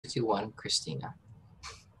2, 1, Christina.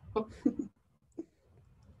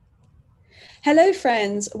 Hello,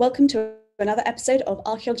 friends. Welcome to another episode of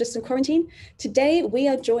Archaeologists in Quarantine. Today, we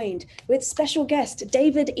are joined with special guest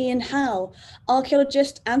David Ian Howe,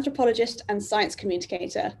 archaeologist, anthropologist, and science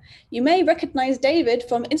communicator. You may recognize David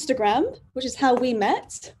from Instagram, which is how we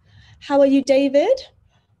met. How are you, David?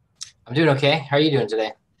 I'm doing okay. How are you doing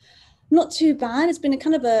today? Not too bad. It's been a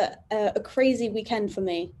kind of a crazy weekend for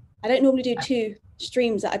me. I don't normally do 2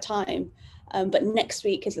 streams at a time, but next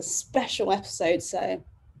week is a special episode, so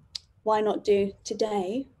why not do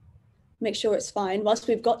today? Make sure it's fine whilst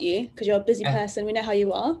we've got you, because you're a busy person. We know how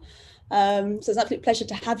you are. So it's an absolute pleasure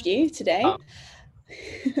to have you today.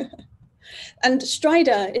 And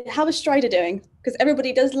Strider, how is Strider doing? Because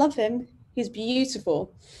everybody does love him. He's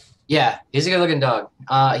beautiful. Yeah, he's a good looking dog.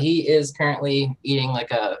 He is currently eating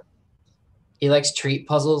he likes treat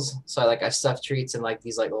puzzles. So I stuffed treats and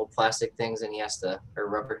these little plastic things, and or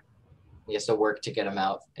rubber. He has to work to get them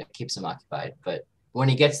out. It keeps him occupied. But when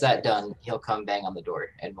he gets that done, he'll come bang on the door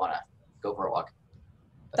and want to go for a walk.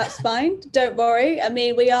 That's fine. Don't worry. I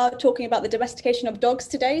mean, we are talking about the domestication of dogs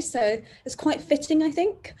today, so it's quite fitting, I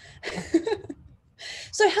think.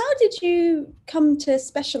 So how did you come to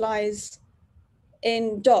specialize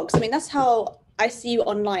in dogs? I mean, that's how I see you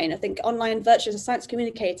online. I think online virtually as a science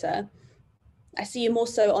communicator. I see you more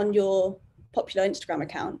so on your popular Instagram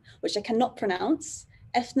account, which I cannot pronounce.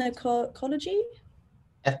 Ethnoecology?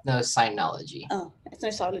 Ethnocynology. Oh,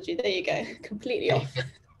 ethnocynology. There you go. Completely off.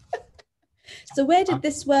 So where did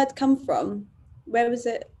this word come from? Where was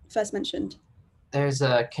it first mentioned? There's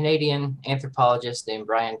a Canadian anthropologist named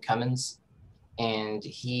Brian Cummins, and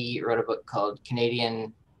he wrote a book called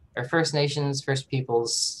First Nations, First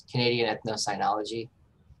Peoples, Canadian Ethnocynology,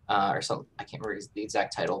 or something. I can't remember the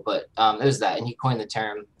exact title, but it was that, and he coined the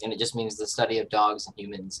term, and it just means the study of dogs and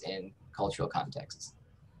humans in cultural contexts.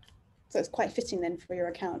 So it's quite fitting then for your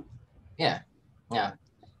account. Yeah.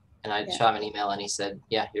 And I shot him an email, and he said,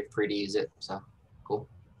 yeah, you're free to use it. So cool.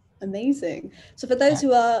 Amazing. So for those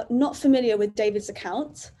who are not familiar with David's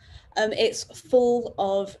account, it's full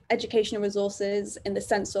of educational resources in the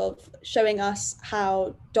sense of showing us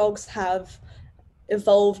how dogs have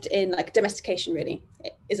evolved in domestication, really,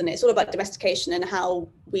 isn't it? It's all about domestication and how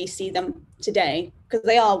we see them today, because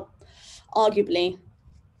they are arguably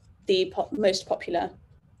the most popular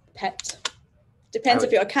pet. Depends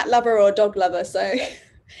if you're a cat lover or a dog lover. So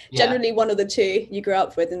generally one of the two you grew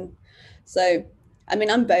up with. And so, I mean,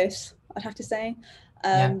 I'm both, I'd have to say.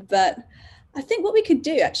 But I think what we could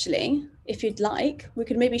do, actually, if you'd like, we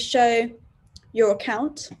could maybe show your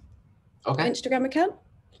account. Okay. Instagram account.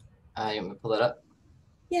 You want me to pull it up?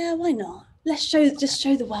 Yeah, why not? Let's just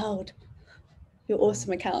show the world your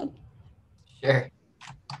awesome account. Sure.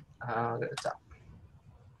 I'll go to the top.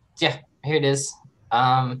 Yeah, here it is.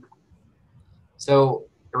 So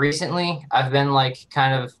recently I've been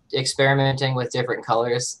kind of experimenting with different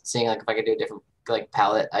colors, seeing if I could do a different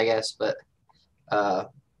palette, I guess. But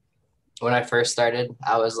when I first started,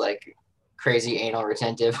 I was crazy anal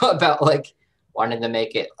retentive about wanting to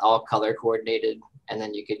make it all color coordinated. And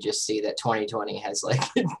then you could just see that 2020 has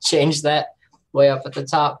changed that way up at the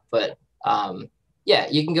top. But yeah,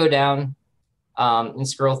 you can go down and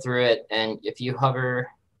scroll through it. And if you hover,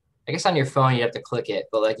 I guess on your phone, you have to click it,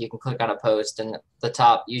 but you can click on a post, and the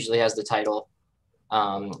top usually has the title,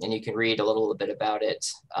 and you can read a little bit about it.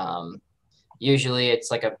 Usually it's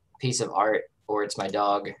a piece of art, or it's my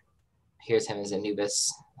dog. Here's him as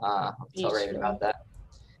Anubis. I'll tell Raven about that.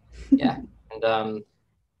 Yeah. And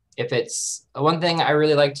if it's one thing I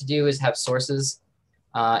really like to do is have sources.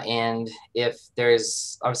 And if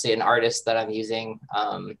there's obviously an artist that I'm using,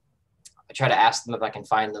 I try to ask them if I can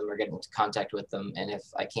find them or get into contact with them. And if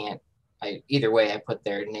I can't, either way, I put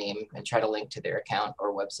their name and try to link to their account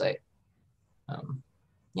or website.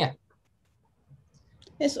 Yeah.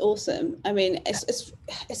 It's awesome. I mean, it's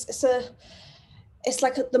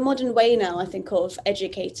like the modern way now, I think, of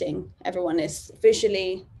educating everyone is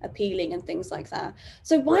visually appealing and things like that.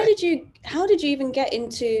 So how did you even get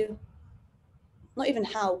into,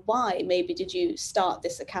 why maybe did you start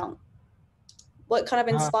this account? What kind of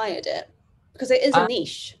inspired it? Because it is a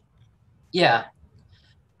niche. Yeah.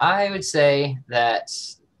 I would say that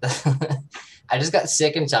I just got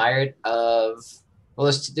sick and tired of,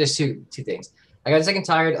 there's two things. I got sick and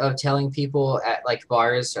tired of telling people at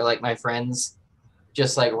bars or my friends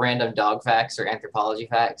just random dog facts or anthropology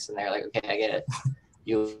facts, and they're like, okay, I get it.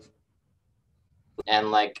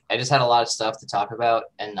 And I just had a lot of stuff to talk about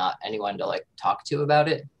and not anyone to talk to about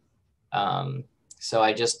it. So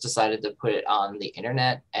I just decided to put it on the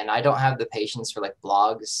internet, and I don't have the patience for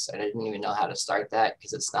blogs. I didn't even know how to start that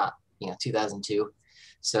because it's not, 2002.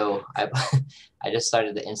 So I just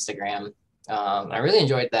started the Instagram. I really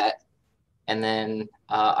enjoyed that. And then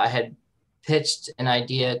I had pitched an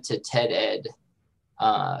idea to TED Ed,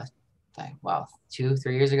 wow, 2-3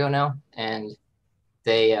 years ago now. And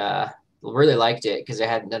they really liked it because they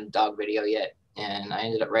hadn't done a dog video yet. And I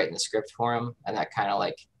ended up writing the script for them. And that kind of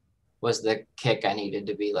like was the kick I needed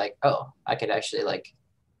to be like, oh, I could actually like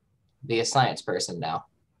be a science person now.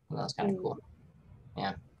 And that was kind of cool.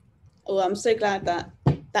 Yeah. Oh, I'm so glad that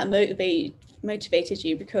motivated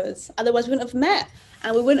you, because otherwise we wouldn't have met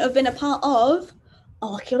and we wouldn't have been a part of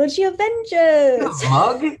Archaeology Avengers. A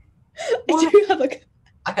mug? I do have a...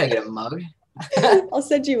 I gotta get a mug. I'll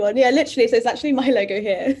send you one. Yeah, literally. So it's actually my logo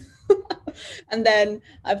here. And then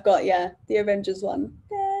I've got, the Avengers one.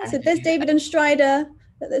 Yeah. So there's David and Strider.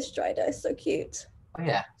 There's Strider. It's so cute. Oh,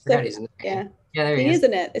 yeah. Forgot he's in there. Yeah, there he is.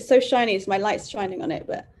 Isn't it? It's so shiny. It's my light's shining on it.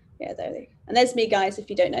 But yeah, there. And there's me, guys. If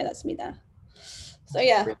you don't know, that's me there. So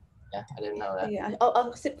yeah. Yeah, I didn't know that. Yeah,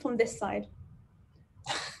 I'll sit from this side.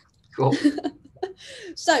 Cool.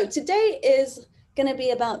 So today is going to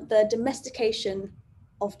be about the domestication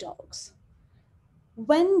of dogs.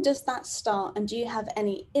 When does that start? And do you have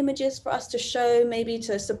any images for us to show, maybe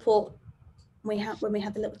to support when we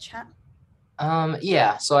have a little chat?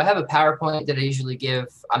 Yeah, so I have a PowerPoint that I usually give.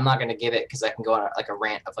 I'm not going to give it because I can go on like a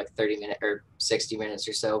rant of like 30 minutes or 60 minutes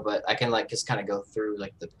or so, but I can like just kind of go through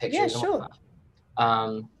like the pictures. Yeah, sure.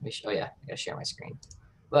 Oh yeah, I gotta share my screen.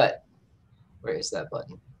 But where is that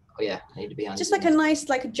button? Oh yeah, I need to be on. Just like a nice,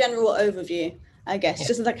 like a general overview, I guess. Yeah.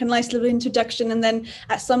 Just like a nice little introduction, and then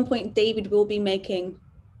at some point David will be making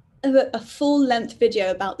a full-length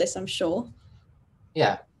video about this, I'm sure.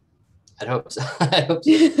 Yeah, I'd hope so. I hope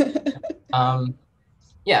so.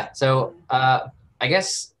 Yeah. So I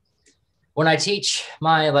guess when I teach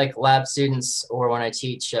my like lab students, or when I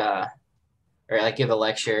teach or like give a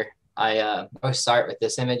lecture, I always start with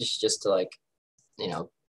this image just to like,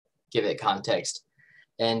 give it context.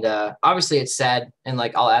 And obviously it's sad. And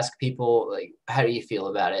like, I'll ask people like, how do you feel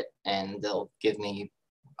about it? And they'll give me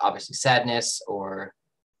obviously sadness or,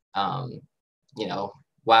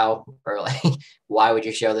 wow, or like, why would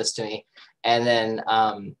you show this to me? And then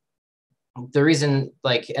the reason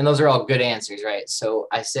and those are all good answers, right? So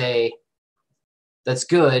I say, that's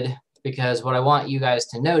good, because what I want you guys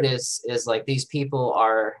to notice is like, these people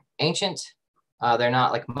are ancient. They're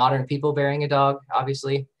not like modern people burying a dog,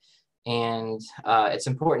 obviously. And it's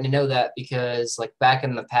important to know that, because like back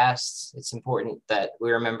in the past, it's important that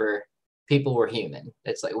we remember people were human.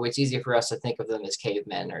 It's like, it's easier for us to think of them as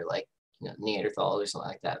cavemen or like, Neanderthals or something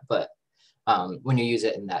like that. But when you use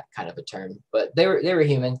it in that kind of a term, but they were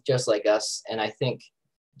human just like us. And I think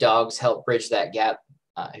dogs help bridge that gap.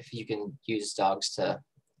 If you can use dogs to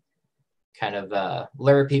kind of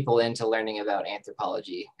lure people into learning about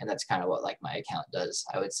anthropology. And that's kind of what like my account does,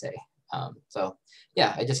 I would say. So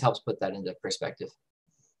yeah, it just helps put that into perspective.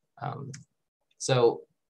 So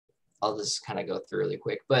I'll just kind of go through really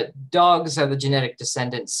quick, but dogs are the genetic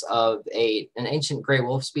descendants of an ancient gray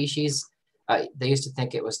wolf species. They used to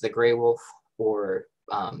think it was the gray wolf, or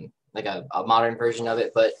like a modern version of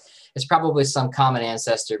it, but it's probably some common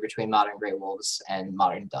ancestor between modern gray wolves and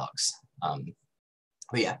modern dogs.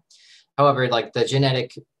 But yeah, however, like the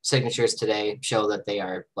genetic signatures today show that they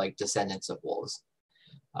are like descendants of wolves.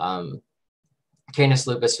 Canis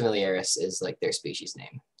lupus familiaris is like their species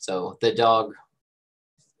name. So the dog,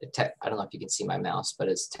 I don't know if you can see my mouse, but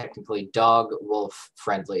it's technically dog wolf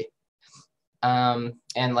friendly. And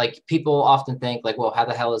like people often think like, well, how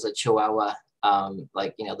the hell is a Chihuahua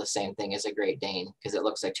the same thing as a Great Dane? Because it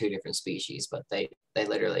looks like two different species, but they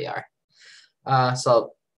literally are.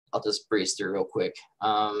 So I'll just breeze through real quick.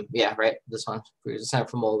 Yeah, right. This one, descent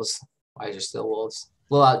from wolves. Why is there still wolves?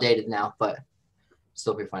 A little outdated now, but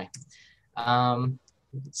still pretty funny. I love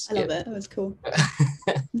it. That was cool.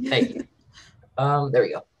 Thank you. There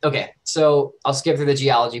we go. Okay, so I'll skip through the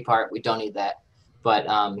geology part. We don't need that. But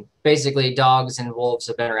basically, dogs and wolves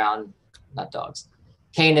have been around, not dogs.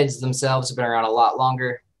 Canids themselves have been around a lot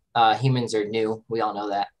longer. Humans are new. We all know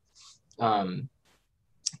that.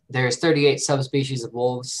 There's 38 subspecies of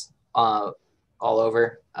wolves all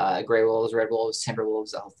over. Gray wolves, red wolves, timber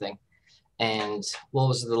wolves, the whole thing. And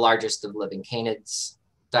wolves are the largest of living canids.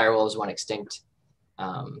 Dire wolves went extinct.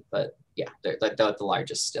 But yeah, they're the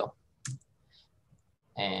largest still.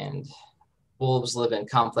 And wolves live in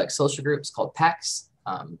complex social groups called packs.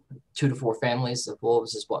 2 to 4 families of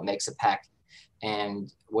wolves is what makes a pack.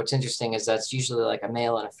 And what's interesting is that's usually like a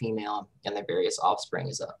male and a female, and their various offspring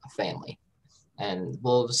is a family. And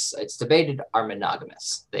wolves, it's debated, are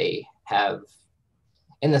monogamous. They have,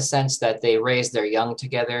 in the sense that they raise their young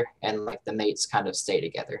together, and like the mates kind of stay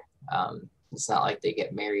together. It's not like they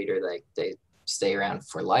get married or like they stay around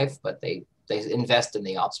for life, but they invest in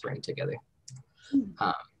the offspring together.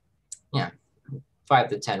 Yeah, 5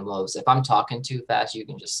 to 10 wolves. If I'm talking too fast, you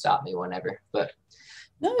can just stop me whenever. But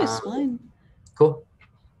no, it's fine. Cool.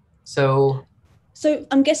 So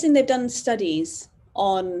I'm guessing they've done studies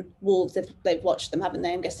on wolves. They've watched them, haven't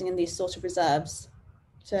they? I'm guessing in these sort of reserves.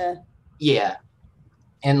 Yeah,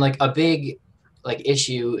 and like a big like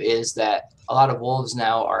issue is that a lot of wolves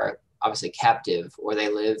now are obviously captive, or they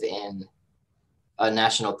live in a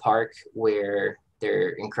national park where they're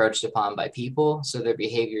encroached upon by people, so their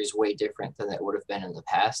behavior is way different than it would have been in the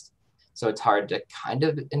past. So it's hard to kind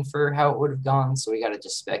of infer how it would have gone. So we got to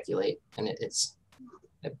just speculate, and it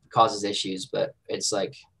causes issues, but it's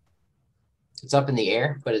like it's up in the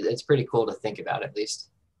air. But it's pretty cool to think about, at least.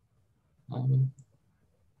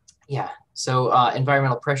 Yeah. So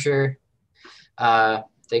environmental pressure,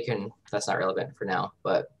 that's not relevant for now,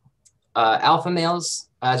 but alpha males,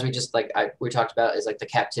 as we talked about, is like the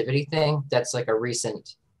captivity thing. That's like a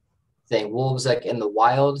recent thing. Wolves, like in the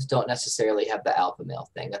wild, don't necessarily have the alpha male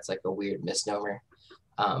thing. That's like a weird misnomer.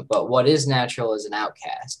 But what is natural is an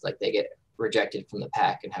outcast. Like they get rejected from the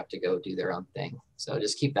pack and have to go do their own thing. So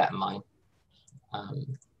just keep that in mind.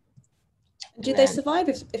 Do they survive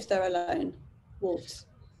if they're alone, wolves?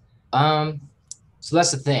 So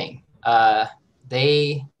that's the thing.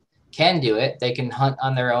 They can do it. They can hunt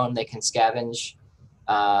on their own. They can scavenge.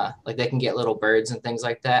 Like they can get little birds and things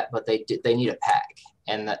like that, but they need a pack.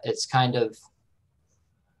 And it's kind of,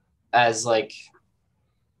 as like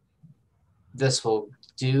this will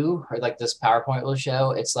do, or like this PowerPoint will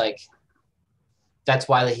show, it's like, that's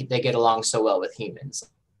why they get along so well with humans.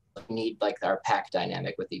 We need like our pack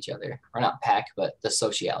dynamic with each other, or not pack, but the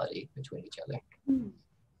sociality between each other.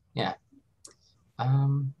 Yeah.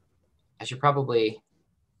 I should probably,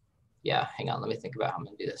 hang on, let me think about how I'm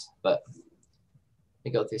gonna do this, but let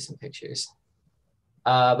me go through some pictures.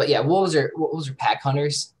 But yeah, wolves are pack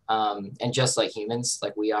hunters, and just like humans,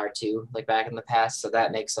 like we are too, like back in the past. So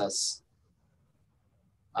that makes us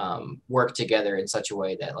work together in such a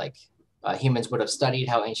way that like humans would have studied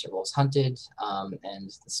how ancient wolves hunted, and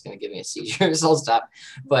this is gonna give me a seizure, so I'll stop.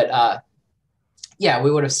 But yeah,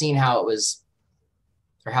 we would have seen how it was,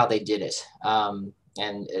 or how they did it,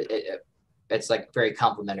 and it's like very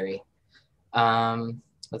complementary.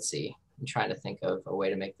 Let's see. I'm trying to think of a way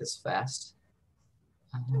to make this fast.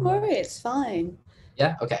 Don't worry, it's fine.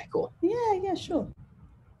 Yeah. Okay. Cool. Yeah. Sure.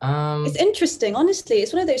 It's interesting. Honestly,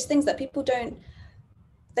 it's one of those things that people don't.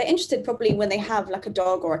 They're interested probably when they have like a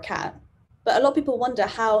dog or a cat, but a lot of people wonder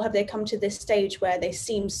how have they come to this stage where they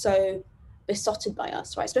seem so besotted by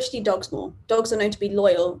us, right? Especially dogs more. Dogs are known to be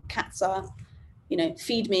loyal. Cats are,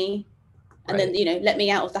 feed me, and then let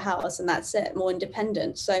me out of the house, and that's it. More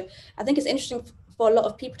independent. So I think it's interesting for a lot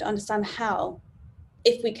of people to understand how,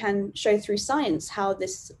 if we can show through science how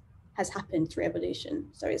this has happened through evolution.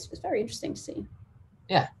 So it's very interesting to see.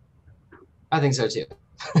 Yeah, I think so too,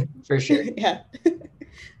 for sure. Yeah.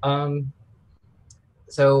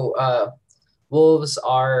 So wolves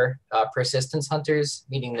are persistence hunters,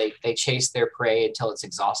 meaning they chase their prey until it's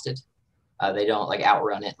exhausted. They don't like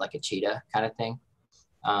outrun it like a cheetah kind of thing.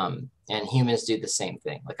 And humans do the same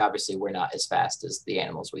thing. Like obviously we're not as fast as the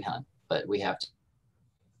animals we hunt, but we have to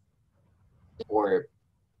or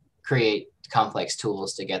create complex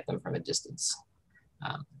tools to get them from a distance.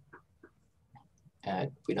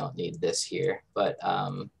 We don't need this here, but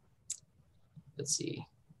let's see.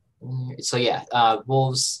 So yeah,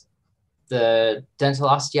 wolves, the dental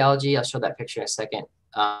osteology, I'll show that picture in a second,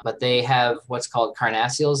 but they have what's called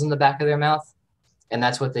carnassials in the back of their mouth. And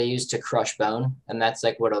that's what they use to crush bone. And that's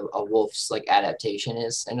like what a wolf's like adaptation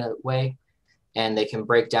is in a way. And they can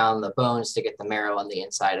break down the bones to get the marrow on the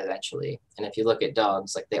inside eventually. And if you look at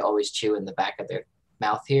dogs, like they always chew in the back of their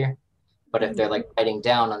mouth here. But if they're like biting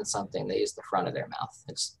down on something, they use the front of their mouth.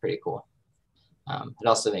 It's pretty cool. It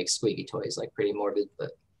also makes squeaky toys, like pretty morbid,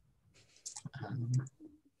 but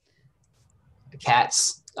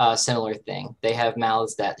cats, similar thing. They have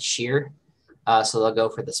mouths that shear. So they'll go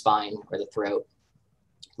for the spine or the throat,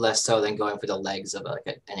 less so than going for the legs of like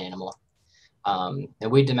an animal. And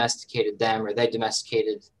we domesticated them, or they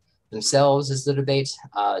domesticated themselves, is the debate,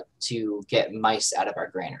 to get mice out of our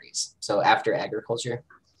granaries. So after agriculture.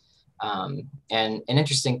 And an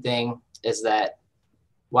interesting thing is that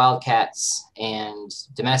wild cats and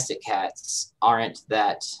domestic cats aren't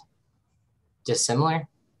that dissimilar.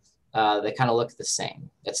 They kind of look the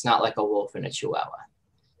same. It's not like a wolf and a chihuahua.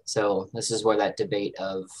 So this is where that debate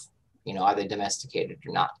of, are they domesticated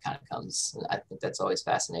or not kind of comes. I think that's always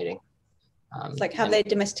fascinating. It's like how they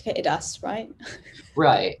domesticated us, right?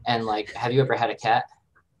 Right. And like, have you ever had a cat?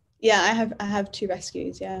 Yeah, I have two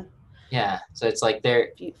rescues. Yeah. Yeah, so it's like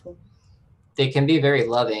they can be very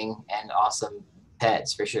loving and awesome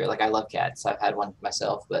pets for sure. Like I love cats. I've had one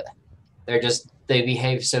myself, but they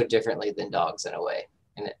behave so differently than dogs in a way,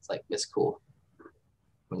 and it's cool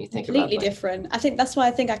when you think about Completely like different. I think that's why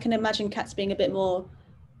I think I can imagine cats being a bit more.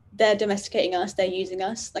 They're domesticating us. They're using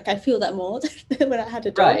us. Like I feel that more than when I had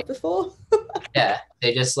a right. dog before. Yeah,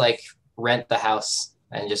 they just like rent the house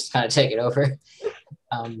and just kind of take it over.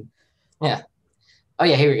 Yeah. Oh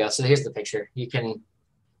yeah, here we go. So here's the picture. You can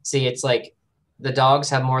see it's like the dogs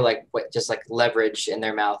have more like just like leverage in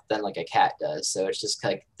their mouth than like a cat does. So it's just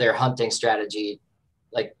like their hunting strategy,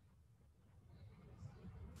 like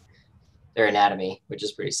their anatomy, which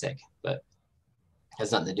is pretty sick, but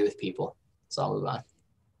has nothing to do with people. So I'll move on.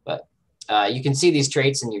 But you can see these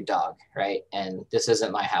traits in your dog, right? And this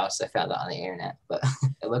isn't my house. I found it on the internet, but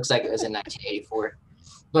it looks like it was in 1984.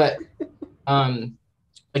 But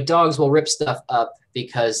like dogs will rip stuff up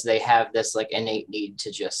because they have this like innate need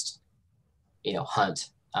to just,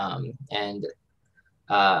 hunt. And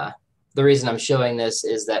the reason I'm showing this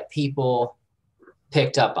is that people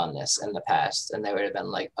picked up on this in the past, and they would have been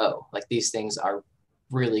like, oh, like these things are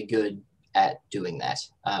really good at doing that.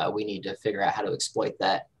 We need to figure out how to exploit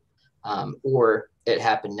that. Or it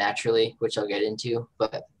happened naturally, which I'll get into,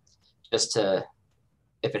 but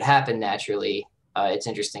if it happened naturally, it's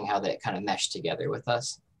interesting how that kind of meshed together with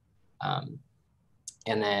us. And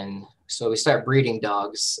then, so we start breeding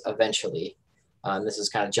dogs eventually. This is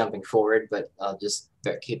kind of jumping forward, but I'll just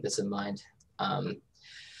keep this in mind.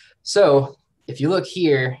 So if you look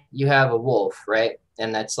here, you have a wolf, right?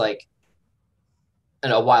 And that's like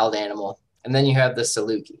a wild animal. And then you have the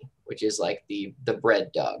Saluki, which is like the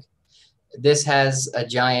bred dog. This has a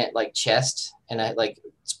giant like chest, and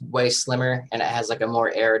it's way slimmer, and it has like a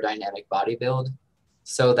more aerodynamic body build,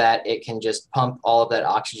 so that it can just pump all of that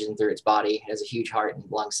oxygen through its body. It has a huge heart and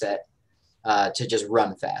lung set to just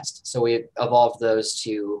run fast. So we evolved those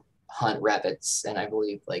to hunt rabbits, and I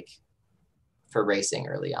believe like for racing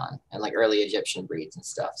early on, and like early Egyptian breeds and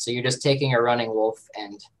stuff. So you're just taking a running wolf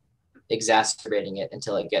and exacerbating it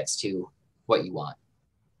until it gets to what you want.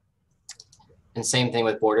 And same thing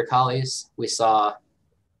with border collies. We saw, I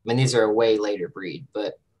mean, these are a way later breed,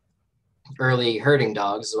 but early herding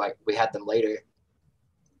dogs, like we had them later,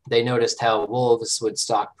 they noticed how wolves would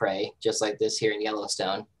stalk prey, just like this here in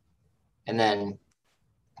Yellowstone. And then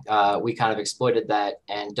we kind of exploited that,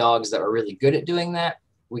 and dogs that were really good at doing that,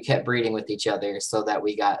 we kept breeding with each other so that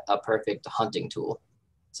we got a perfect hunting tool.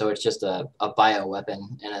 So it's just a bio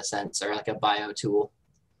weapon in a sense, or like a bio tool.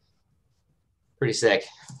 Pretty sick.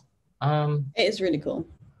 It is really cool.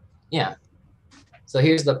 Yeah. So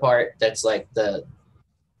here's the part that's like the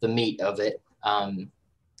meat of it.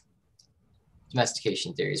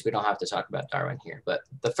 Domestication theories. We don't have to talk about Darwin here, but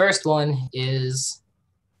the first one is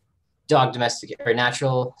dog domestication or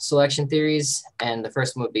natural selection theories, and the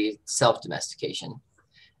first one would be self-domestication.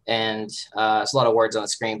 And it's a lot of words on the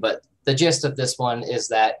screen, but the gist of this one is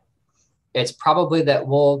that it's probably that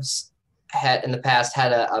wolves had in the past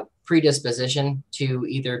had a predisposition to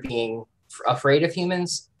either being afraid of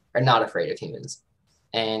humans or not afraid of humans.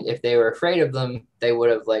 And if they were afraid of them, they would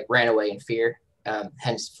have like ran away in fear,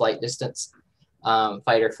 hence flight distance,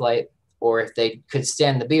 fight or flight. Or if they could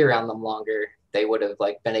stand to be around them longer, they would have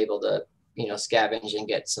like been able to, scavenge and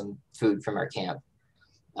get some food from our camp.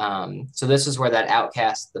 So this is where that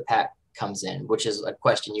outcast the pack comes in, which is a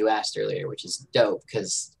question you asked earlier, which is dope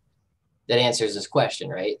because that answers this question,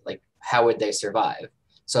 right? Like, how would they survive?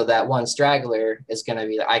 So that one straggler is going to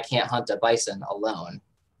be like, I can't hunt a bison alone.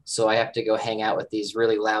 So I have to go hang out with these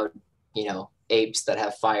really loud, apes that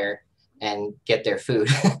have fire and get their food.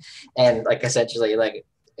 And like, essentially, like,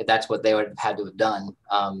 that's what they would have had to have done.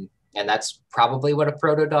 And that's probably what a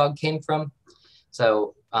proto dog came from.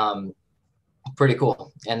 So pretty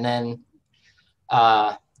cool. And then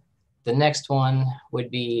the next one would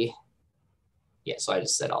be, so I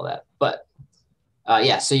just said all that. But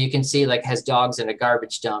so you can see like has dogs in a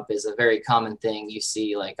garbage dump is a very common thing you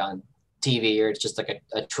see like on TV, or it's just like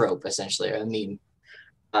a trope essentially, or a meme.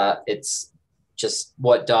 It's just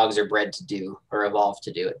what dogs are bred to do or evolved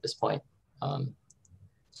to do at this point.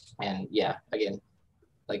 And yeah, again,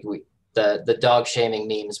 like the dog shaming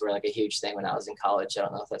memes were like a huge thing when I was in college. I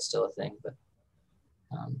don't know if that's still a thing, but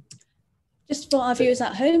just for our viewers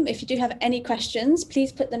at home, if you do have any questions,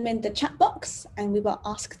 please put them in the chat box and we will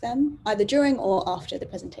ask them either during or after the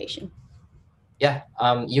presentation. Yeah.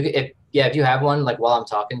 If you have one, like while I'm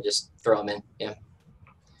talking, just throw them in. Yeah.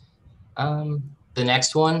 The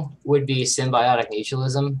next one would be symbiotic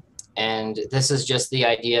mutualism. And this is just the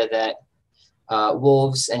idea that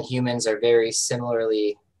wolves and humans are very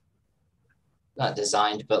similarly not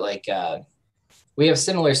designed, but like we have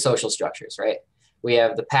similar social structures, right? We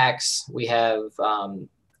have the packs, we have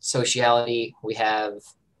sociality, we have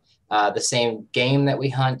the same game that we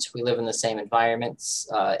hunt, we live in the same environments.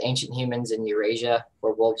 Ancient humans in Eurasia,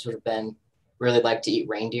 where wolves would have been, really like to eat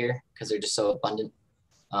reindeer because they're just so abundant.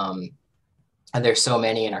 And there's so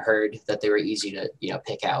many in a herd that they were easy to,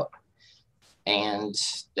 pick out. And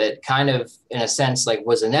it kind of, in a sense, like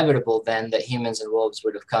was inevitable then that humans and wolves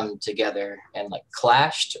would have come together and like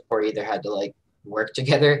clashed, or either had to like work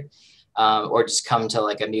together, or just come to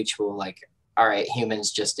like a mutual, like, all right,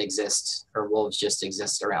 humans just exist or wolves just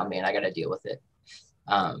exist around me and I got to deal with it.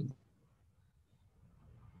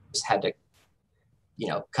 Just had to,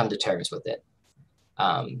 come to terms with it.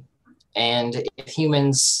 And if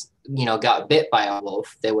humans, got bit by a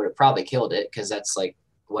wolf, they would have probably killed it because that's like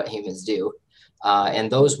what humans do.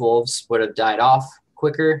 And those wolves would have died off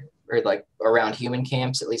quicker, or like around human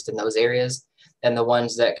camps, at least in those areas. And the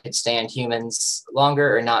ones that could stand humans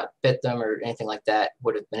longer or not bit them or anything like that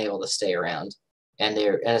would have been able to stay around. And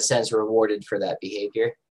they're, in a sense, rewarded for that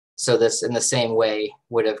behavior. So this, in the same way,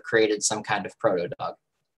 would have created some kind of proto-dog.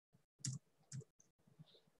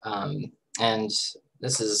 And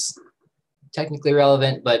this is technically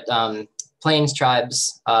relevant, but Plains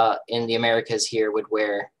tribes in the Americas here would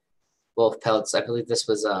wear wolf pelts. I believe this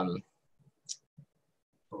was, oh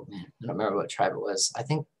man, I don't remember what tribe it was. I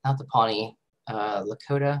think not the Pawnee,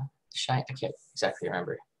 Lakota, I can't exactly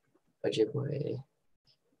remember. Ojibwe.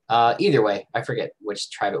 Either way, I forget which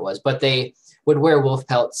tribe it was, but they would wear wolf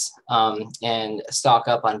pelts and stock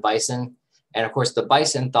up on bison. And of course, the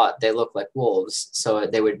bison thought they looked like wolves, so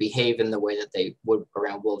they would behave in the way that they would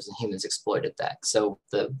around wolves, and humans exploited that. So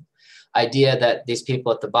the idea that these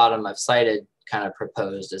people at the bottom I've cited kind of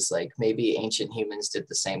proposed is like maybe ancient humans did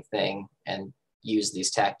the same thing and used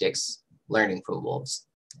these tactics, learning from wolves.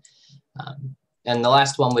 And the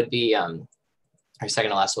last one would be, or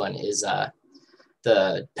second to last one is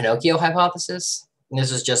the Pinocchio hypothesis. And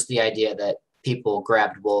this is just the idea that people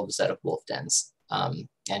grabbed wolves out of wolf dens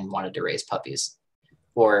and wanted to raise puppies,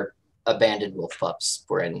 or abandoned wolf pups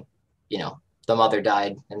wherein, the mother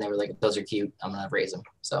died and they were like, those are cute, I'm gonna raise them.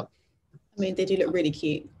 So, I mean, they do look really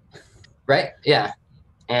cute. Right, yeah.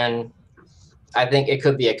 And I think it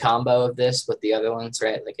could be a combo of this with the other ones,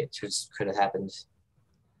 right? Like it just could have happened.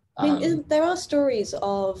 I mean, there are stories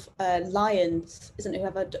of lions, isn't it, who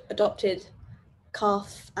have adopted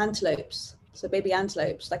calf antelopes, so baby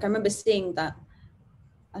antelopes. Like I remember seeing that.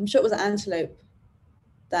 I'm sure it was an antelope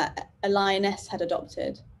that a lioness had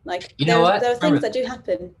adopted. Like there are things that do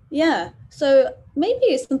happen. Yeah. So maybe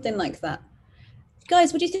it's something like that.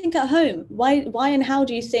 Guys, what do you think at home? Why and how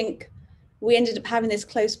do you think we ended up having this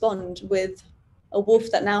close bond with a wolf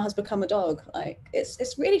that now has become a dog? Like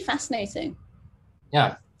it's really fascinating.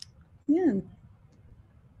 Yeah. Yeah.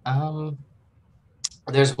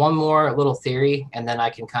 There's one more little theory, and then I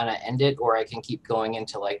can kind of end it, or I can keep going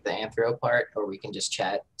into like the anthro part, or we can just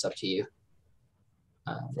chat. It's up to you.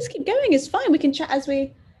 Let's keep going. It's fine. We can chat as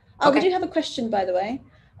we. Okay. We do have a question, by the way,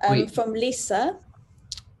 from Lisa.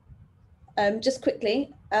 Just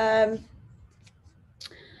quickly, why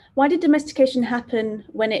did domestication happen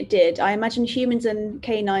when it did? I imagine humans and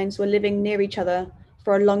canines were living near each other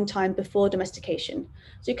for a long time before domestication.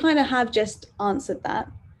 So you kind of have just answered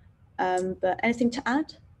that. But anything to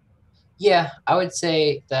add? Yeah, I would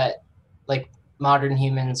say that like modern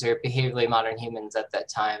humans, or behaviorally modern humans at that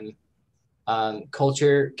time,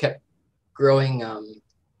 culture kept growing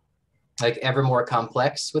like ever more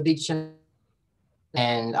complex with each other.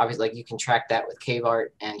 And obviously, like you can track that with cave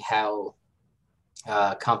art and how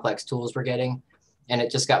complex tools we're getting. And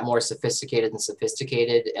it just got more sophisticated and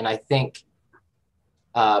sophisticated. And I think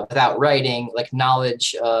without writing, like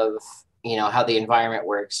knowledge of, how the environment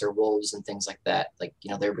works, or wolves and things like that, like,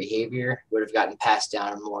 their behavior would have gotten passed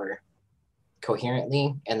down more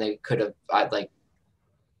coherently, and they could have, I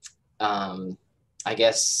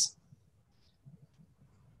guess,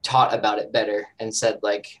 taught about it better and said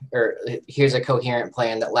like, or here's a coherent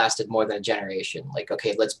plan that lasted more than a generation. Like,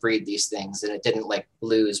 okay, let's breed these things. And it didn't like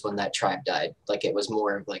lose when that tribe died. Like it was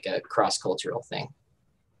more of like a cross-cultural thing.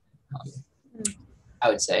 I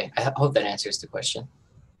would say. I hope that answers the question.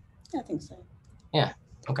 I think so. Yeah.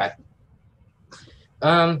 Okay.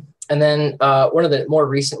 And then one of the more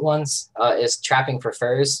recent ones is trapping for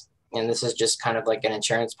furs. And this is just kind of like an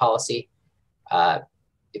insurance policy.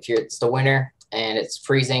 If it's the winter and it's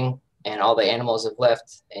freezing and all the animals have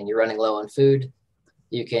left and you're running low on food,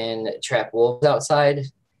 you can trap wolves outside.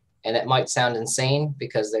 And it might sound insane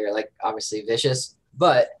because they're like obviously vicious,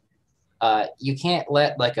 but you can't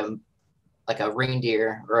let like a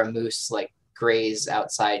reindeer or a moose like graze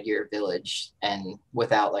outside your village and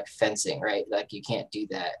without like fencing, right? Like you can't do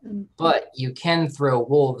that. But you can throw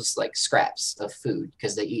wolves like scraps of food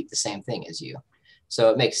because they eat the same thing as you.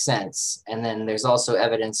 So it makes sense. And then there's also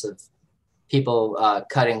evidence of people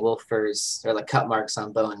cutting wolf furs or like cut marks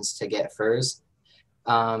on bones to get furs.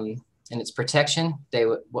 And it's protection.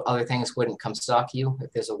 Other things wouldn't come stalk you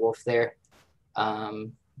if there's a wolf there.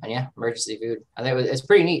 And yeah, emergency food. I think it's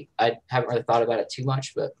pretty neat. I haven't really thought about it too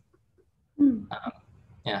much, but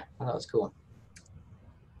yeah, I thought it was cool.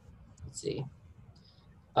 Let's see.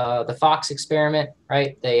 The fox experiment,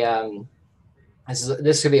 right? They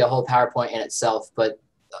this could be a whole PowerPoint in itself, but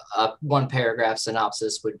one paragraph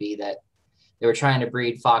synopsis would be that they were trying to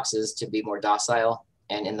breed foxes to be more docile,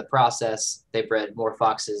 and in the process, they bred more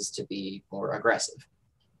foxes to be more aggressive.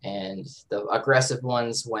 And the aggressive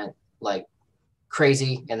ones went like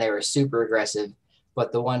crazy, and they were super aggressive,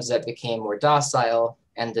 but the ones that became more docile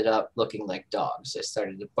ended up looking like dogs. They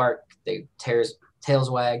started to bark,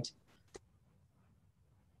 tails wagged.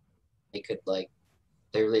 They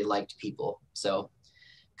really liked people. So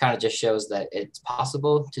kind of just shows that it's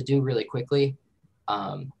possible to do really quickly.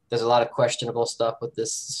 There's a lot of questionable stuff with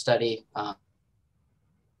this study.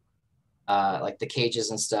 Like the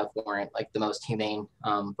cages and stuff weren't like the most humane,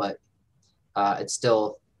 but it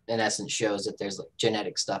still in essence shows that there's like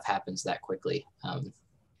genetic stuff happens that quickly.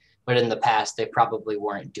 But in the past, they probably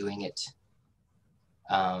weren't doing it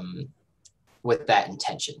with that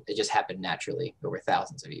intention. It just happened naturally over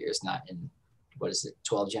thousands of years, not in,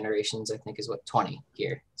 12 generations, I think is what, 20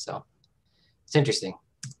 here. So it's interesting.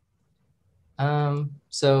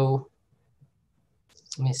 So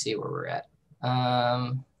let me see where we're at.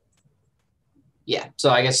 Yeah, so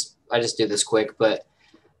I guess I just do this quick, but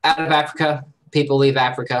out of Africa, people leave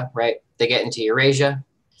Africa, right? They get into Eurasia.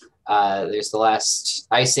 There's the last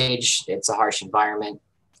ice age. It's a harsh environment.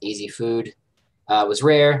 Easy food was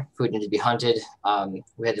rare. Food needed to be hunted.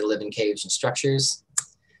 We had to live in caves and structures.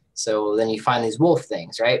 So then you find these wolf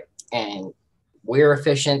things, right? And we're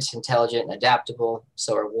efficient, intelligent, and adaptable.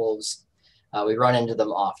 So are wolves. We run into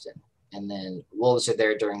them often. And then wolves are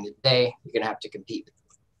there during the day. You're going to have to compete with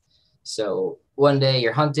them. So one day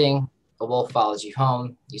you're hunting, a wolf follows you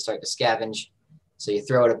home, you start to scavenge. So you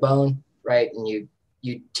throw it a bone, right? And you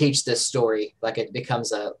teach this story like it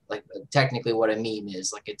becomes technically what a meme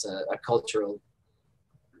is, like it's a cultural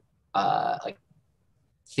like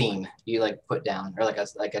theme you like put down, or like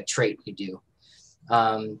a trait you do.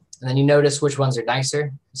 And then you notice which ones are nicer,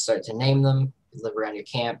 you start to name them, you live around your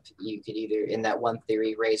camp. You could either, in that one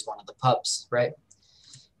theory, raise one of the pups, right?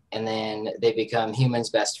 And then they become humans'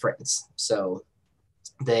 best friends. So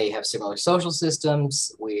they have similar social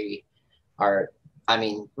systems. Wolves are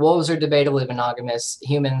debatably monogamous.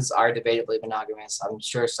 Humans are debatably monogamous. I'm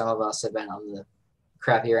sure some of us have been on the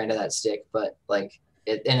crappier end of that stick, but like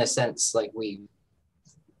in a sense, like we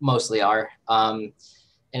mostly are. And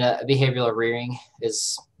behavioral rearing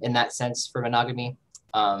is in that sense for monogamy.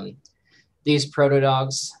 These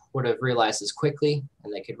proto-dogs would have realized this quickly,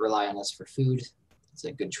 and they could rely on us for food. It's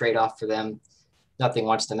a good trade-off for them. Nothing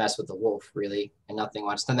wants to mess with the wolf, really, and nothing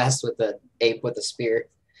wants to mess with the ape with a spear.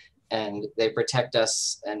 And they protect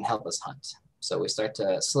us and help us hunt. So we start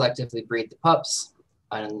to selectively breed the pups.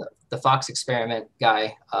 And the fox experiment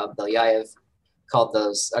guy, Belyaev, called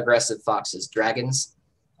those aggressive foxes dragons.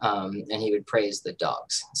 And he would praise the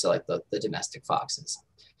dogs, so like the domestic foxes.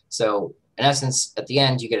 So in essence, at the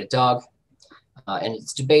end, you get a dog. And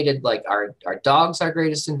it's debated, like, are dogs our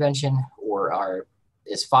greatest invention, or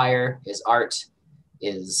is fire, is art,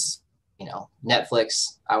 is,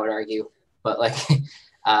 Netflix, I would argue. But like,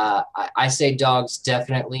 I say dogs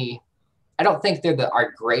definitely, I don't think they're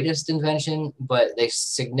our greatest invention, but they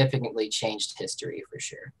significantly changed history for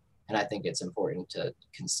sure. And I think it's important to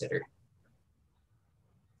consider.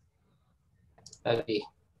 That'd be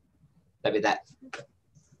that.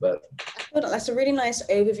 But Well, that's a really nice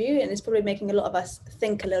overview, and it's probably making a lot of us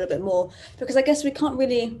think a little bit more, because I guess you can't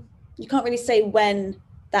really say when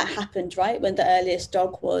that happened, right? When the earliest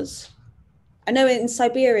dog was. I know in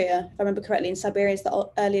Siberia, if I remember correctly, in Siberia is the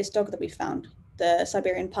earliest dog that we found, the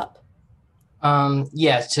Siberian pup.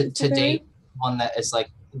 Yeah, to date, one that is like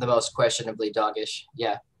the most questionably doggish.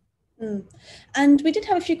 Yeah. And we did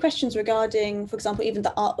have a few questions regarding, for example, even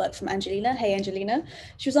the artwork from Angelina. Hey, Angelina.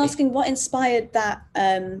 She was asking what inspired that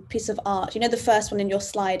piece of art. The first one in your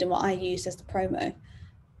slide and what I used as the promo.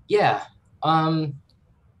 Yeah.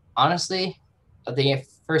 Honestly, the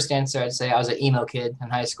first answer I'd say I was an emo kid in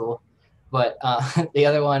high school. But the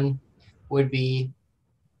other one would be,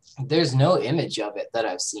 there's no image of it that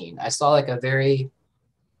I've seen. I saw like a very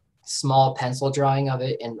small pencil drawing of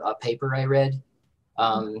it in a paper I read.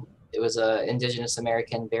 it was a indigenous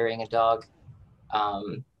American burying a dog.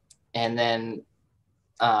 And then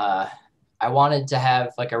I wanted to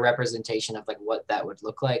have like a representation of like what that would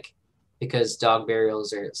look like, because dog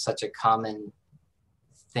burials are such a common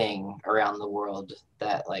thing around the world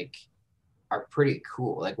that like are pretty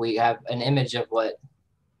cool. Like we have an image of what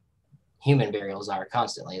human burials are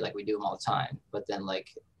constantly, like we do them all the time, but then like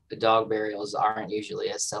the dog burials aren't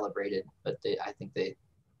usually as celebrated, but I think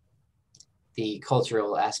the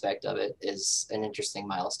cultural aspect of it is an interesting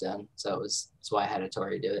milestone. So that's why I had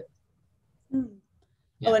Atori do it.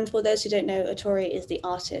 Yeah. Oh, and for those who don't know, Atori is the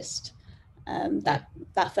artist. That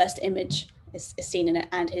first image is seen in it,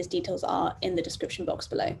 and his details are in the description box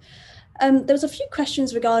below. There was a few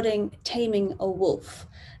questions regarding taming a wolf.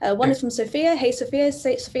 One is from Sophia. Hey, Sophia.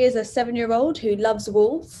 Sophia is a 7-year-old who loves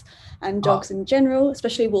wolves and dogs in general,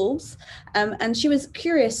 especially wolves. And she was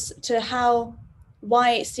curious to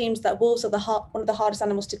why it seems that wolves are one of the hardest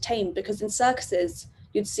animals to tame, because in circuses,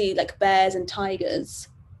 you'd see like bears and tigers,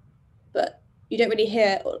 but you don't really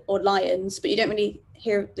hear, or lions, but you don't really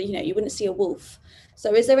hear, you wouldn't see a wolf.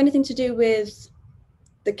 So is there anything to do with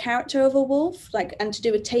the character of a wolf, like, and to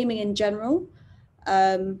do with taming in general,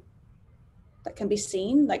 that can be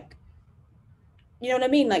seen, like, you know what I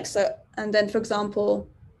mean? Like, so, and then for example,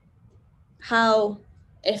 how,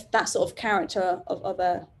 if that sort of character of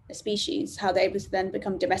a species, how they would then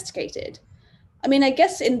become domesticated. I mean, I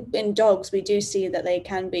guess in dogs, we do see that they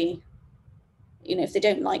can be, if they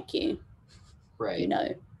don't like you, right.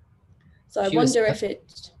 So I wonder if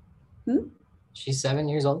it, She's 7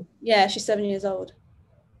 years old? Yeah, she's 7 years old.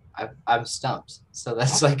 I'm stumped. So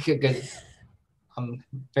that's like a good, I'm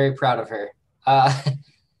very proud of her.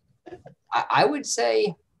 I would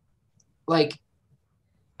say like,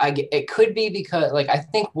 it could be because like, I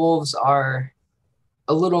think wolves are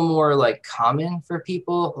a little more like common for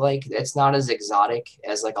people. Like it's not as exotic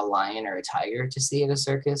as like a lion or a tiger to see at a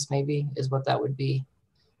circus, maybe is what that would be.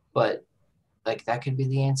 But like, that could be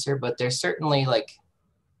the answer, but they're certainly like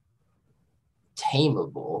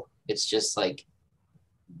tameable. It's just like,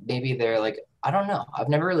 maybe they're like, I don't know. I've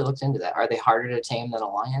never really looked into that. Are they harder to tame than a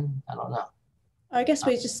lion? I don't know. I guess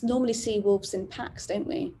we just normally see wolves in packs, don't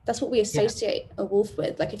we? That's what we associate a wolf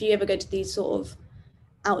with. Like if you ever go to these sort of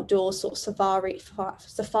outdoor sort of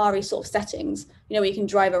safari sort of settings, where you can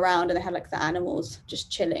drive around and they have like the animals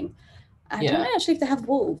just chilling. I don't know actually if they have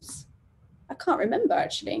wolves. I can't remember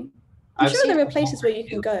actually. I'm sure there are places where you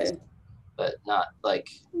can go. But not like,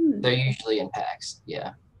 they're usually in packs.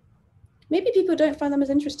 Yeah. Maybe people don't find them as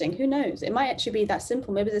interesting. Who knows? It might actually be that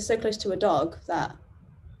simple. Maybe they're so close to a dog that.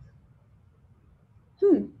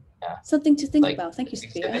 Yeah. Something to think about. Thank you,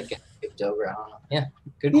 Sophia. Yeah,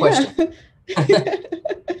 good question.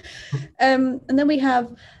 And then we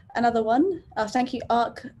have another one. Thank you,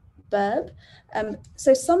 Ark Burb.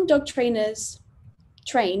 So some dog trainers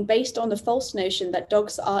train based on the false notion that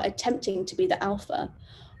dogs are attempting to be the alpha.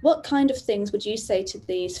 What kind of things would you say to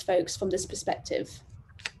these folks from this perspective?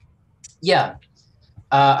 Yeah,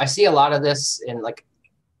 I see a lot of this in like,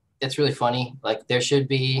 it's really funny. Like there should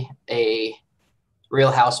be a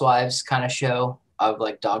Real Housewives kind of show of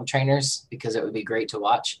like dog trainers, because it would be great to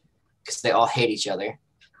watch, because they all hate each other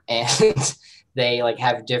and they like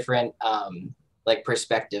have different like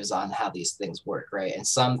perspectives on how these things work, right? And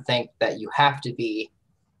some think that you have to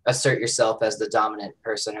assert yourself as the dominant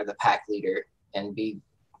person or the pack leader and be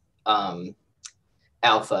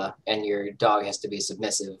alpha, and your dog has to be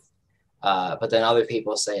submissive. But then other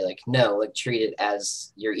people say like, no, like treat it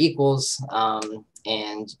as your equals,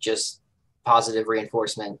 and just positive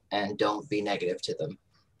reinforcement, and don't be negative to them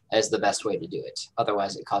as the best way to do it.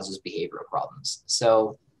 Otherwise it causes behavioral problems.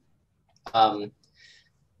 So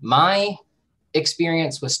my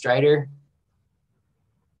experience with Strider,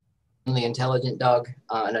 the intelligent dog,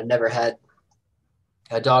 and I've never had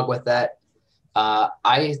a dog with that.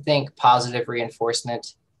 I think positive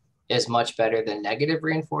reinforcement is much better than negative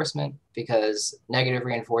reinforcement, because negative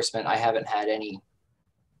reinforcement, I haven't had any,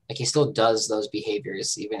 like he still does those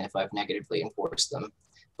behaviors even if I've negatively enforced them,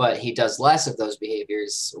 but he does less of those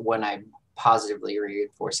behaviors when I positively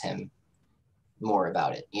reinforce him more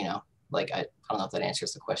about it, like I don't know if that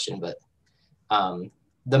answers the question, but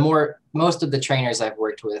most of the trainers I've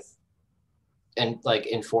worked with and like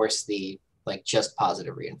enforce the like just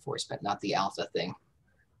positive reinforcement, not the alpha thing.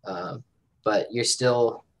 But you're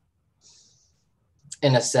still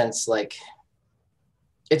in a sense like,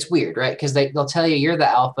 it's weird, right? Because they'll tell you you're the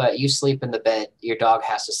alpha, you sleep in the bed, your dog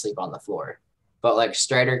has to sleep on the floor. But like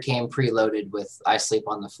Strider came preloaded with, I sleep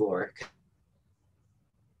on the floor,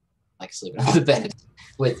 like sleeping on the bed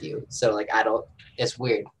with you. So like, it's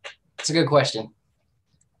weird. It's a good question.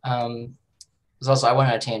 there's also, I went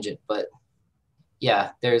on a tangent, but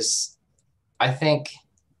yeah, I think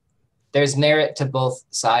there's merit to both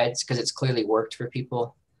sides because it's clearly worked for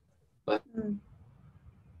people. But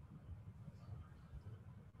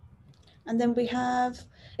and then we have,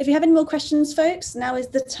 if you have any more questions, folks, now is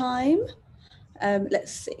the time.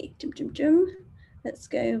 Let's see. Let's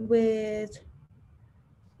go with,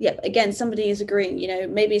 yeah, again, somebody is agreeing, you know,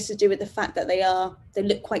 maybe it's to do with the fact that they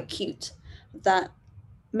look quite cute, that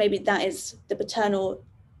maybe that is the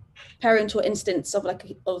parental instincts of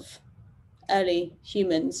of early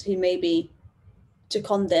humans who maybe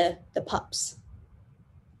took on the pups.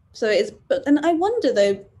 So but then I wonder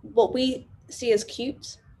though, what we see as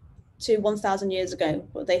cute to 1,000 years ago,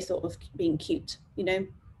 what they thought of being cute, you know,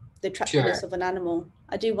 the attractiveness of an animal.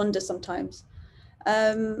 I do wonder sometimes.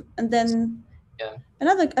 And then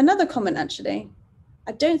another comment, actually,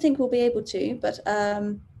 I don't think we'll be able to, but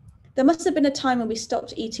there must have been a time when we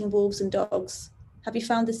stopped eating wolves and dogs. Have you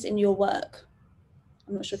found this in your work?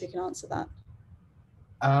 I'm not sure if you can answer that.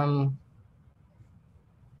 I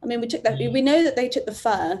mean, we know that they took the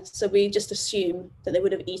fur, so we just assume that they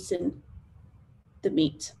would have eaten the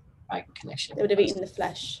meat. My connection. They would have eaten the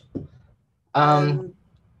flesh.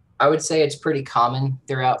 I would say it's pretty common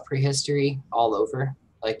throughout prehistory, all over,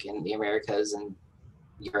 like in the Americas and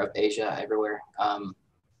Europe, Asia, everywhere.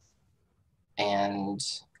 And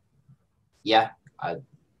yeah, I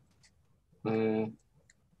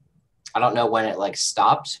don't know when it like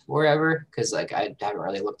stopped wherever, because like I haven't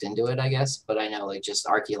really looked into it, I guess, but I know like just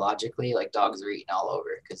archaeologically, like dogs are eaten all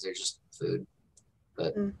over because they're just food.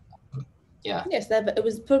 But yeah. Yes, it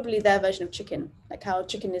was probably their version of chicken, like how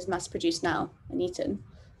chicken is mass produced now and eaten.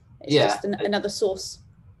 It's just another source.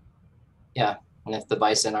 Yeah. And if the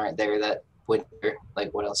bison aren't there that winter,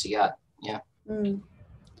 like what else you got? Yeah.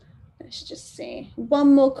 Let's just see.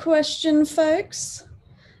 One more question, folks.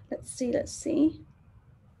 Let's see.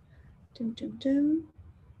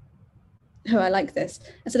 Oh, I like this.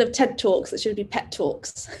 Instead of TED Talks, it should be Pet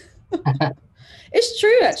Talks. It's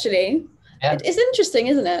true, actually. Yeah. It's interesting,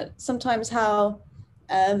 isn't it? Sometimes how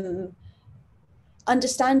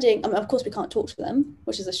understanding, I mean, of course we can't talk to them,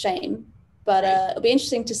 which is a shame, but it'll be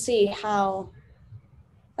interesting to see how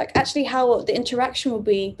the interaction will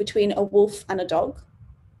be between a wolf and a dog.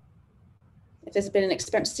 If there's been an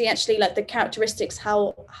experience, see actually like the characteristics,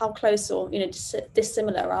 how close or, you know,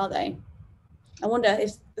 dissimilar are they? I wonder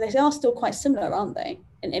if they are still quite similar, aren't they?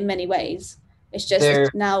 In many ways. It's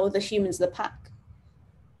just now the humans are the pack.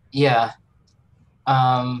 Yeah.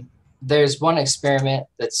 There's one experiment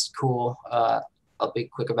that's cool. I'll be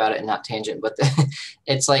quick about it and not tangent, but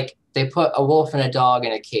it's like they put a wolf and a dog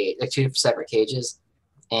in a cage, like two separate cages,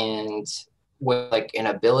 and with like an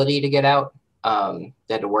ability to get out, they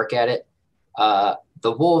had to work at it.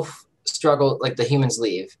 The wolf struggled, like the humans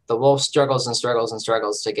leave. The wolf struggles and struggles and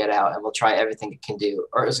struggles to get out and will try everything it can do.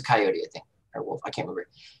 Or it was a coyote, I think, or wolf, I can't remember.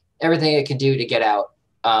 Everything it can do to get out,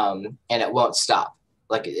 and it won't stop.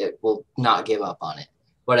 Like it will not give up on it.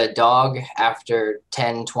 But a dog, after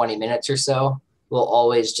 10, 20 minutes or so, will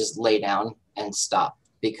always just lay down and stop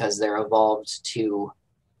because they're evolved to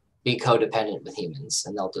be codependent with humans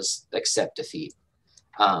and they'll just accept defeat.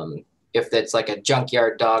 If it's like a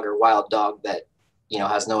junkyard dog or wild dog that, you know,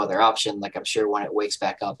 has no other option, like I'm sure when it wakes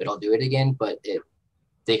back up, it'll do it again, but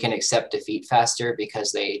they can accept defeat faster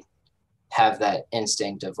because they have that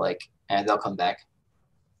instinct of like, and they'll come back.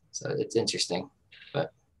 So it's interesting,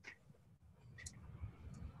 but.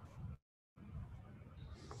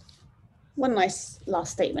 One nice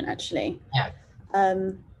last statement, actually. Yeah.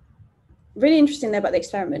 Really interesting there about the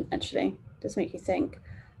experiment, actually. Does make you think.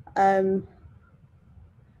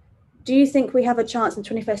 Do you think we have a chance in the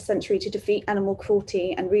 21st century to defeat animal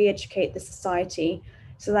cruelty and re-educate the society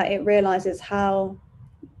so that it realizes how,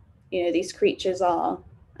 you know, these creatures are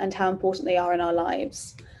and how important they are in our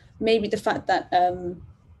lives? Maybe the fact that,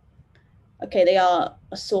 okay, they are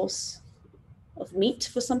a source of meat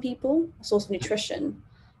for some people, a source of nutrition,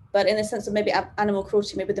 but in the sense of maybe animal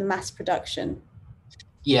cruelty, maybe the mass production.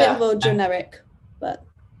 Yeah. A bit more generic, but.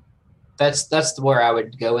 That's where I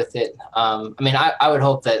would go with it. I mean, I would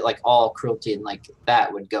hope that like all cruelty and like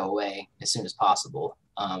that would go away as soon as possible.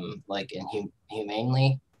 Like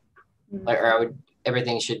humanely, or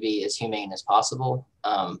everything should be as humane as possible.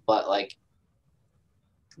 But like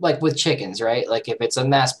with chickens, right? Like if it's a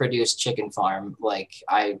mass produced chicken farm, like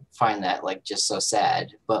I find that like just so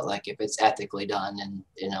sad, but like if it's ethically done and,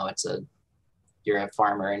 you know, you're a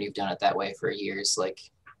farmer and you've done it that way for years, like,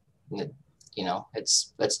 you know,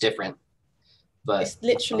 it's different. But it's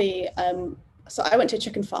literally, so I went to a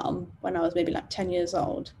chicken farm when I was maybe like 10 years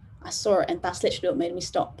old. I saw it and that's literally what made me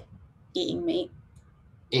stop eating meat.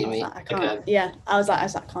 eating meat. I can't. Yeah, I was like,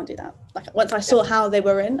 I can't do that. Like once I saw how they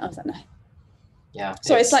were in, I was like, no. Yeah.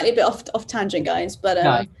 Sorry, slightly a bit off tangent, guys, but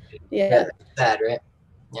no, yeah. Bad, right?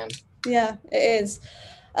 Yeah. Yeah, it is.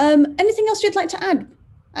 Anything else you'd like to add,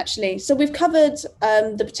 actually? So we've covered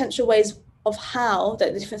the potential ways of how,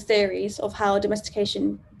 the different theories of how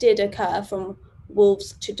domestication did occur from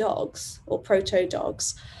wolves to dogs or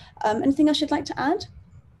proto-dogs. Anything else you'd like to add?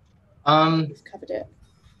 We've covered it.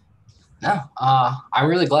 No, I'm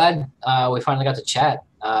really glad we finally got to chat,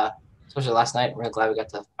 especially last night. I'm really glad we got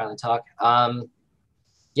to finally talk.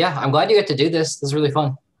 Yeah, I'm glad you got to do this. This is really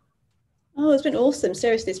fun. Oh, it's been awesome.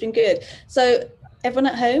 Seriously, it's been good. So everyone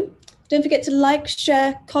at home, don't forget to like,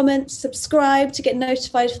 share, comment, subscribe to get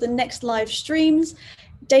notified for the next live streams.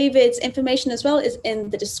 David's information as well is in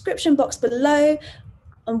the description box below.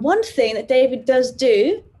 And one thing that David does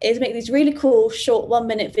do is make these really cool short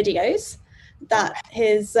 1-minute videos that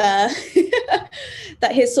his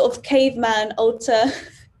that his sort of caveman alter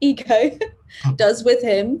ego does with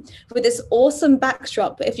him, with this awesome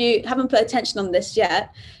backdrop. But if you haven't put attention on this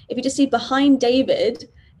yet, if you just see behind David,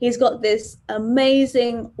 he's got this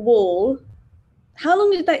amazing wall. How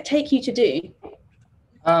long did that take you to do?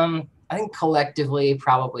 I think collectively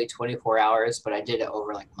probably 24 hours, but I did it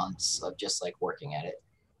over like months of just like working at it,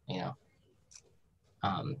 you know.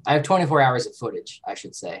 I have 24 hours of footage, I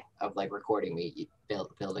should say, of like recording me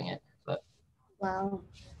building it. But wow.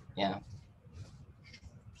 Yeah.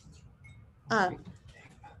 I've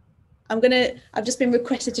just been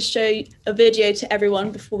requested to show a video to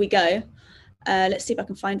everyone before we go. Let's see if I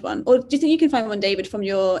can find one. Or do you think you can find one, David, from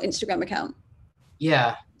your Instagram account?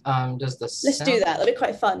 Yeah. Does this Let's do that. That'll be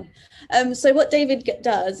quite fun. So what David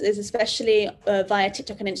does is, especially via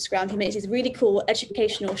TikTok and Instagram, he makes these really cool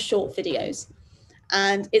educational short videos.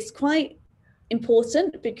 And it's quite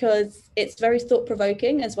important because it's very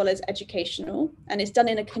thought-provoking as well as educational, and it's done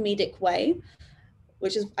in a comedic way,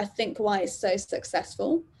 which is, I think, why it's so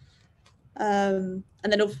successful. And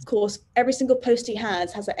then, of course, every single post he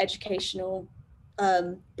has an educational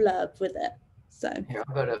blurb with it. So here,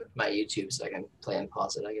 I'll go to my YouTube so I can play and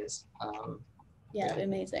pause it, I guess. Yeah, it'd be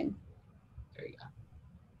amazing. There you go.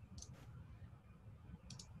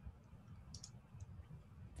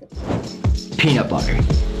 Peanut butter.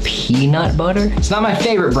 Peanut butter? It's not my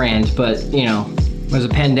favorite brand, but you know, there's a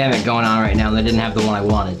pandemic going on right now and they didn't have the one I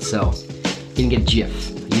wanted, so didn't get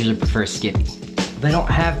Jif. I usually prefer Skippy. They don't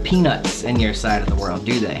have peanuts in your side of the world,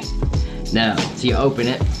 do they? No. So you open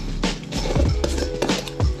it.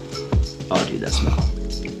 Oh, dude, that smell.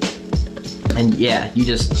 And yeah, you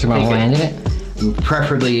just stick my whole hand in it.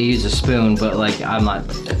 Preferably you use a spoon, but like I'm not.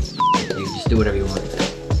 You just do whatever you want.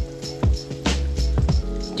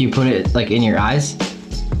 Do you put it like in your eyes?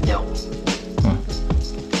 No.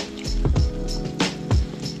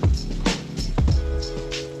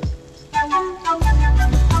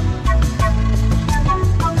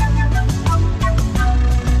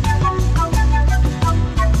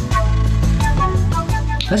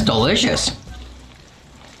 That's delicious.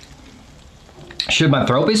 Should my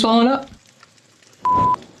throat be swollen up?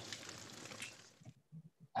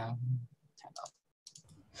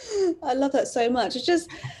 I love that so much. It just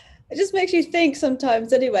makes you think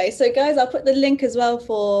sometimes anyway. So guys, I'll put the link as well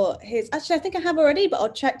for his, actually I think I have already, but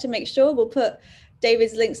I'll check to make sure. We'll put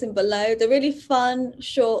David's links in below. They're really fun,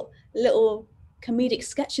 short, little comedic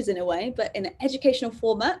sketches in a way, but in an educational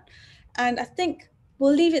format. And I think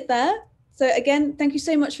we'll leave it there. So again, thank you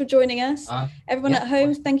so much for joining us. Everyone at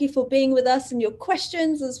home, thank you for being with us and your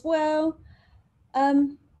questions as well.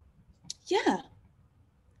 Yeah,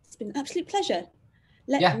 it's been an absolute pleasure.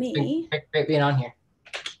 Great being on here.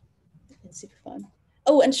 It's been super fun.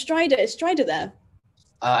 Oh, and Strider, is Strider there?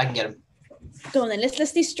 I can get him. Go on then,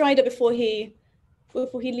 let's see Strider before he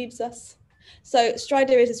leaves us. So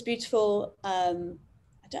Strider is this beautiful, I've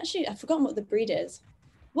forgotten what the breed is.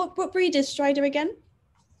 What breed is Strider again?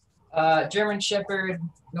 German Shepherd,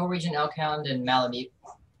 Norwegian Elkhound, and Malamute.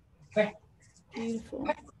 Come here. Beautiful.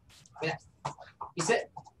 Yeah. You sit.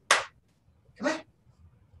 Come here.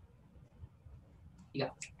 You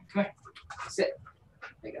go. Come here. Sit.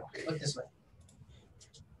 There you go. Look this way.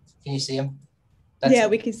 Can you see him? That's yeah,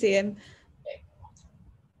 we can see him.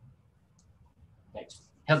 Okay.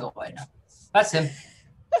 He'll go away now. That's him.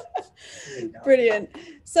 Brilliant.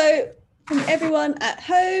 So from everyone at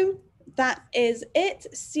home, that is it.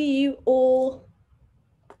 See you all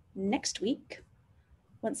next week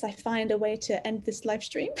once I find a way to end this live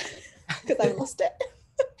stream because I've lost it.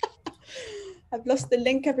 I've lost the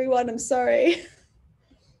link, everyone. I'm sorry.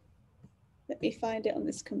 Let me find it on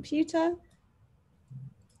this computer. Are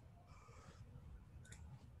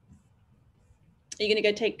you going to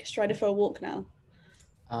go take Strider for a walk now?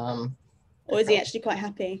 Or is he actually quite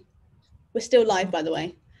happy? We're still live, by the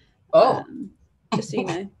way. Oh, Just so you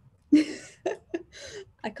know.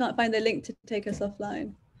 I can't find the link to take us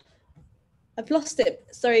offline. I've lost it.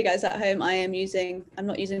 Sorry, guys at home. I'm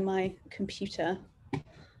not using my computer.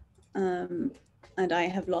 And I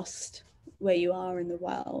have lost where you are in the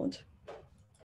world.